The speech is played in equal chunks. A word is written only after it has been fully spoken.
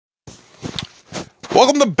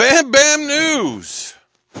Welcome to Bam Bam News.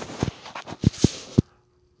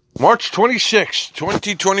 March 26,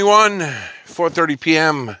 2021, 4:30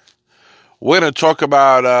 p.m. We're going to talk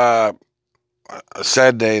about a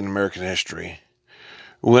sad day in American history.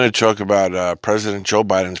 We're going to talk about President Joe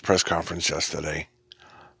Biden's press conference yesterday.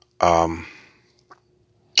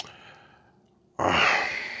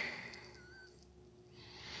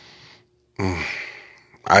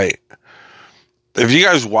 If you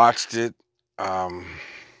guys watched it,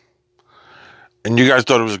 and you guys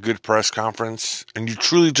thought it was a good press conference, and you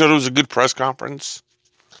truly thought it was a good press conference,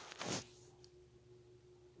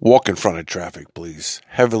 walk in front of traffic, please.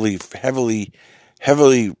 Heavily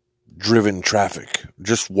driven traffic.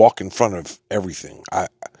 Just walk in front of everything.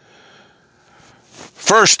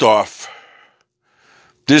 First off,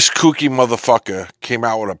 this kooky motherfucker came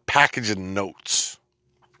out with a package of notes.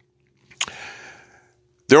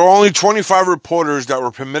 There were only 25 reporters that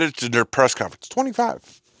were permitted to their press conference.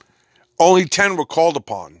 25. Only 10 were called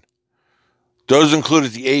upon. Those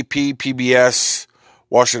included the AP, PBS,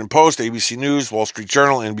 Washington Post, ABC News, Wall Street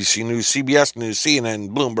Journal, NBC News, CBS News,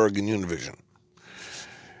 CNN, Bloomberg, and Univision.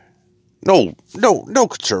 No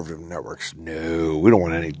conservative networks. No, we don't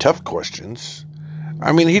want any tough questions.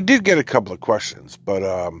 I mean, he did get a couple of questions, but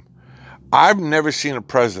I've never seen a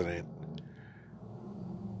president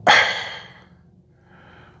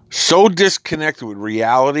so disconnected with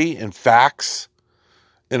reality and facts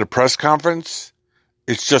in a press conference.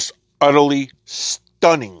 It's just utterly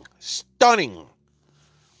stunning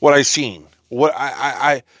what I've seen. What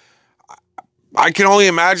I can only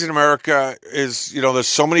imagine America is, there's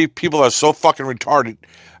so many people that are so fucking retarded.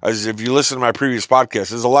 As if you listen to my previous podcast,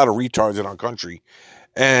 there's a lot of retards in our country.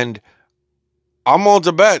 And I'm willing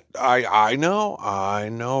to bet, I know,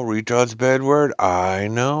 retard's a bad word. I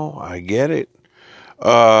know, I get it.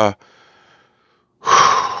 The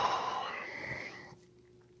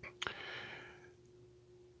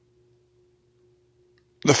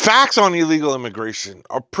facts on illegal immigration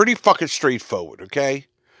are pretty fucking straightforward, okay?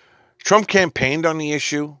 Trump campaigned on the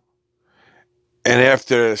issue, and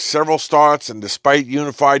after several starts and despite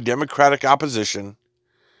unified Democratic opposition,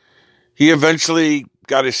 he eventually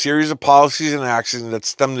got a series of policies and actions that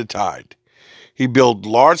stemmed the tide. He built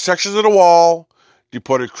large sections of the wall,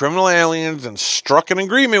 deported criminal aliens, and struck an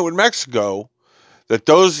agreement with Mexico that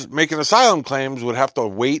those making asylum claims would have to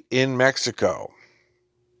wait in Mexico.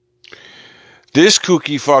 This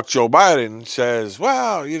kooky fuck Joe Biden says,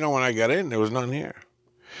 well, when I got in, there was none here.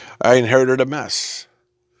 I inherited a mess.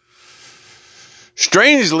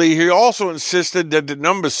 Strangely, he also insisted that the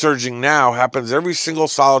number surging now happens every single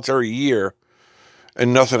solitary year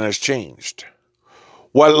and nothing has changed.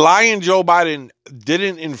 What lying Joe Biden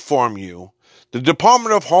didn't inform you, the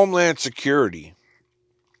Department of Homeland Security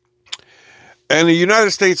and the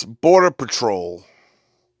United States Border Patrol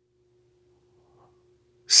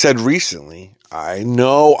said recently, I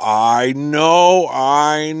know,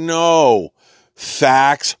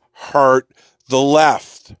 facts hurt the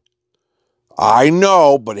left. I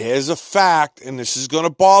know, but here's a fact, and this is going to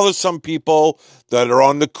bother some people that are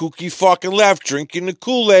on the kooky fucking left drinking the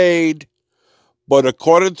Kool-Aid. But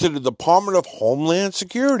according to the Department of Homeland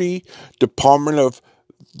Security, Department of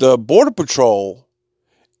the Border Patrol,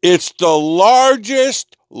 it's the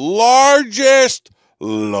largest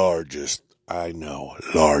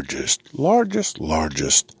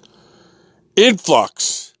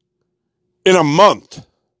influx in a month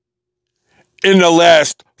in the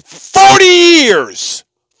last 40 years.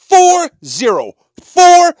 4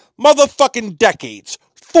 motherfucking decades.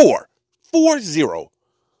 4.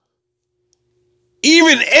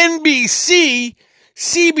 Even NBC,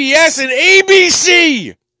 CBS, and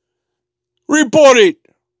ABC reported.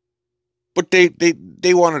 But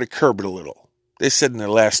they wanted to curb it a little. They said in the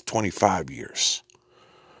last 25 years.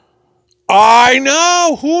 I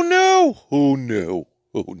know. Who knew?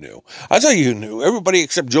 I'll tell you who knew. Everybody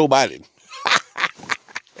except Joe Biden.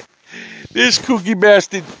 This kooky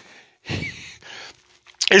bastard.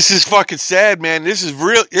 This is fucking sad, man. This is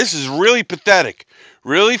really pathetic.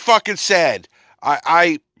 Really fucking sad.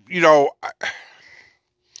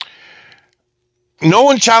 No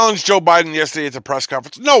one challenged Joe Biden yesterday at the press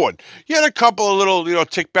conference. No one. You had a couple of little,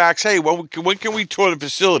 tickbacks. Hey, when can we tour the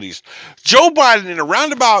facilities? Joe Biden, in a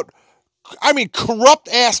roundabout,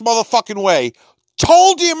 corrupt-ass motherfucking way,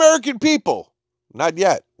 told the American people, not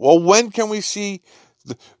yet. Well, when can we see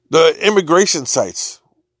the immigration sites?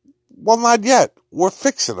 Well, not yet. We're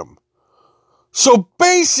fixing them. So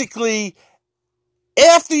basically,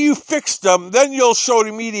 after you fix them, then you'll show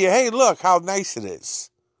the media, hey, look how nice it is.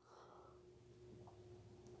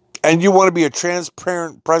 And you want to be a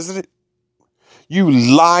transparent president? You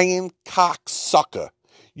lying, cocksucker.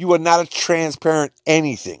 You are not a transparent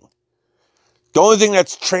anything. The only thing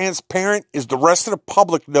that's transparent is the rest of the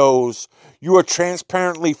public knows you are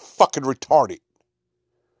transparently fucking retarded.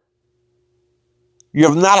 You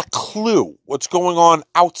have not a clue what's going on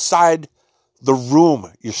outside the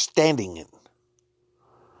room you're standing in.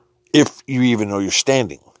 If you even know you're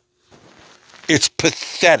standing. It's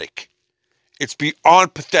pathetic. It's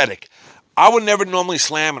beyond pathetic. I would never normally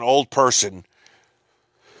slam an old person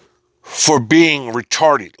for being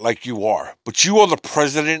retarded like you are. But you are the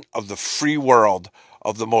president of the free world,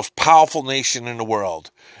 of the most powerful nation in the world.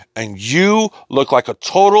 And you look like a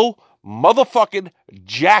total motherfucking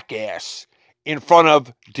jackass in front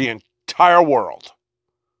of the entire world.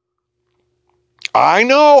 I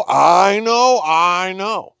know.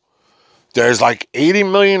 There's like 80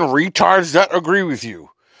 million retards that agree with you.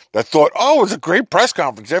 That thought, oh, it was a great press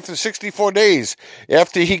conference after 64 days,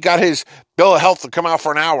 after he got his bill of health to come out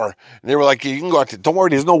for an hour. And they were like, you can go out there. Don't worry,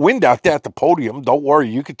 there's no wind out there at the podium. Don't worry,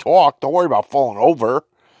 you can talk. Don't worry about falling over.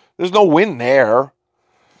 There's no wind there.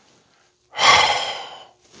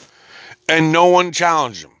 And no one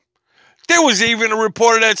challenged him. There was even a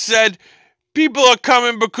reporter that said, people are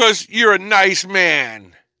coming because you're a nice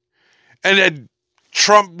man. And that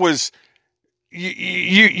Trump was,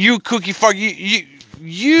 you cookie fuck,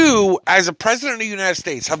 you, as a president of the United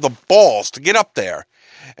States, have the balls to get up there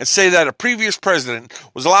and say that a previous president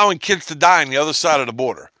was allowing kids to die on the other side of the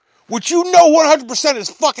border. Which you know 100% is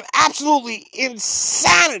fucking absolutely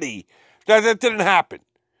insanity that didn't happen.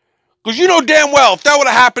 Because you know damn well, if that would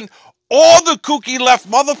have happened, all the kooky left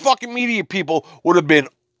motherfucking media people would have been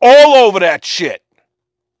all over that shit.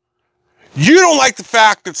 You don't like the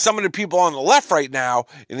fact that some of the people on the left right now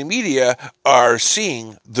in the media are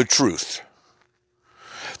seeing the truth.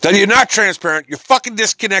 That you're not transparent. You're fucking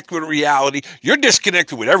disconnected with reality. You're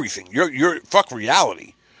disconnected with everything. You're fuck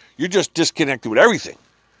reality. You're just disconnected with everything.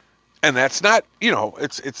 And that's not,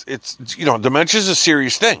 it's dementia is a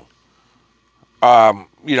serious thing. And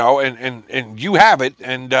you have it.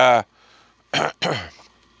 And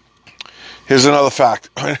here's another fact.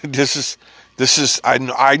 This is, I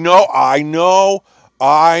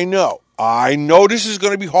know this is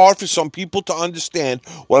going to be hard for some people to understand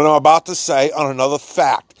what I'm about to say on another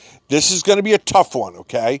fact. This is going to be a tough one,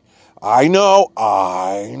 okay? I know.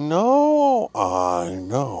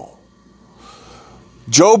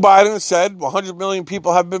 Joe Biden said 100 million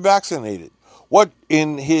people have been vaccinated. What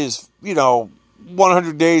in his,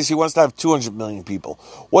 100 days, he wants to have 200 million people.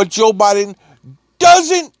 What Joe Biden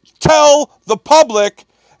doesn't tell the public,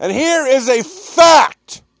 and here is a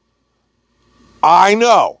fact. I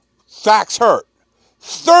know. Facts hurt.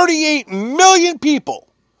 38 million people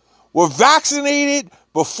were vaccinated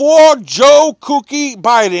before Joe Kooky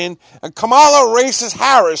Biden and Kamala Racist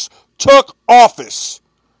Harris took office.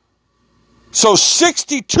 So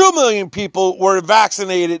 62 million people were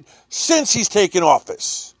vaccinated since he's taken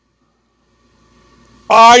office.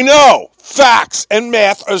 I know. Facts and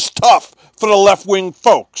math is tough for the left-wing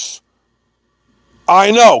folks.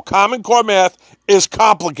 I know. Common Core math is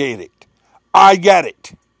complicated. I get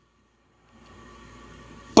it.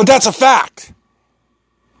 But that's a fact.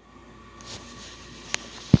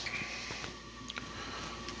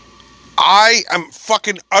 I am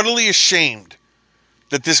fucking utterly ashamed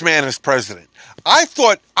that this man is president. I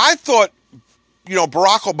thought,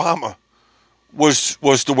 Barack Obama was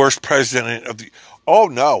the worst president of the. Oh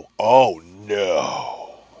no.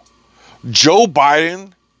 Joe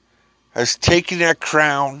Biden has taken that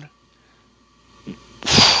crown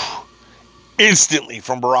instantly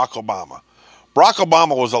from Barack Obama. Barack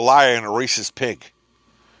Obama was a liar and a racist pig.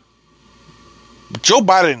 Joe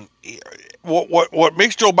Biden, what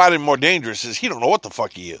makes Joe Biden more dangerous is he don't know what the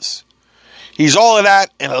fuck he is. He's all of that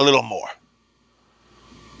and a little more.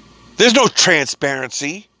 There's no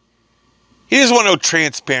transparency. He doesn't want no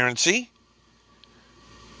transparency.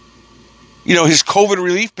 His COVID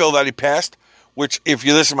relief bill that he passed, which if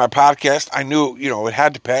you listen to my podcast, I knew, it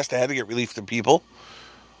had to pass. They had to get relief to people.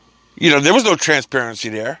 There was no transparency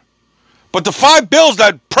there. But the 5 bills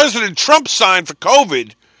that President Trump signed for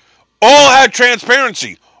COVID all had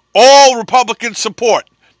transparency. All Republican support.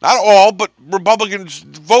 Not all, but Republicans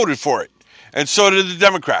voted for it. And so did the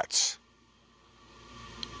Democrats.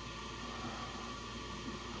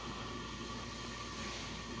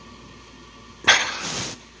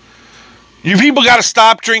 You people got to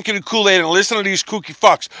stop drinking the Kool-Aid and listen to these kooky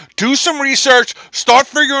fucks. Do some research. Start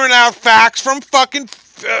figuring out facts from fucking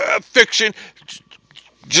fiction.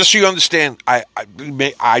 Just so you understand, I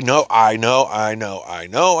know.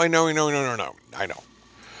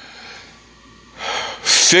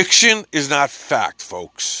 Fiction is not fact,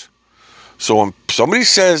 folks. So when somebody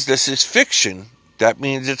says this is fiction, that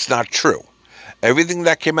means it's not true. Everything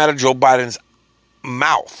that came out of Joe Biden's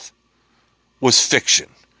mouth was fiction.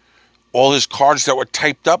 All his cards that were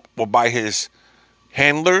typed up were by his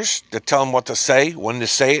handlers that tell him what to say, when to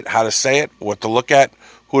say it, how to say it, what to look at,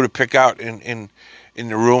 who to pick out in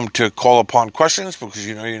the room to call upon questions, because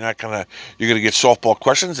you're gonna get softball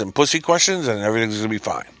questions and pussy questions, and everything's gonna be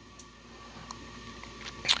fine.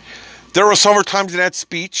 There were several times in that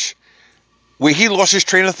speech where he lost his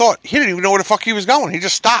train of thought. He didn't even know where the fuck he was going. He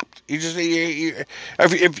just stopped.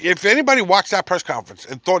 If anybody watched that press conference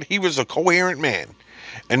and thought he was a coherent man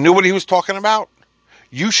and knew what he was talking about,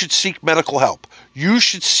 you should seek medical help. You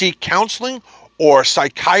should seek counseling or a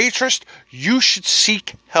psychiatrist. You should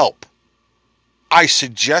seek help. I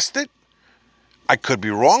suggest it. I could be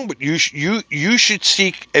wrong, but you should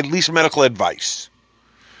seek at least medical advice.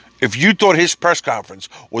 If you thought his press conference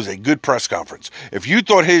was a good press conference, if you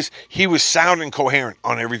thought he was sound and coherent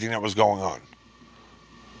on everything that was going on.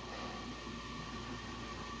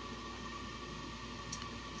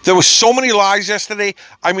 There were so many lies yesterday.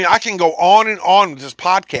 I mean, I can go on and on with this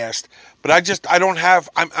podcast, but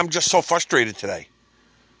I'm just so frustrated today.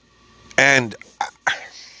 And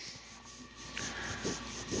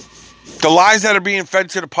the lies that are being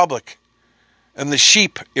fed to the public, and the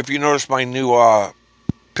sheep, if you notice my new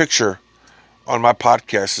picture on my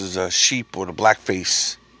podcast is a sheep with a black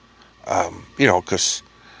face, because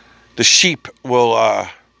the sheep will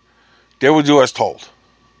do as told,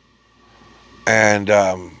 and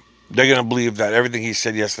they're going to believe that everything he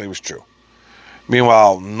said yesterday was true.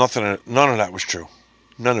 Meanwhile, none of that was true.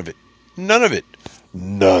 None of it.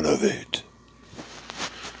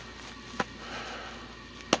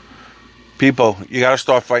 People, you got to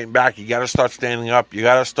start fighting back. You got to start standing up. You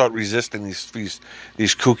got to start resisting these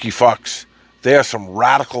kooky fucks. They are some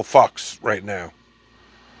radical fucks right now.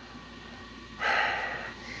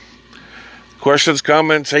 Questions,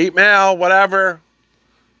 comments, hate mail, whatever.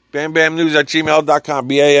 BamBamNews@gmail.com.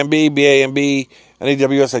 BAMB,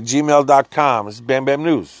 NEWS@gmail.com. This is Bam Bam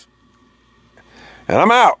News. And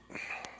I'm out.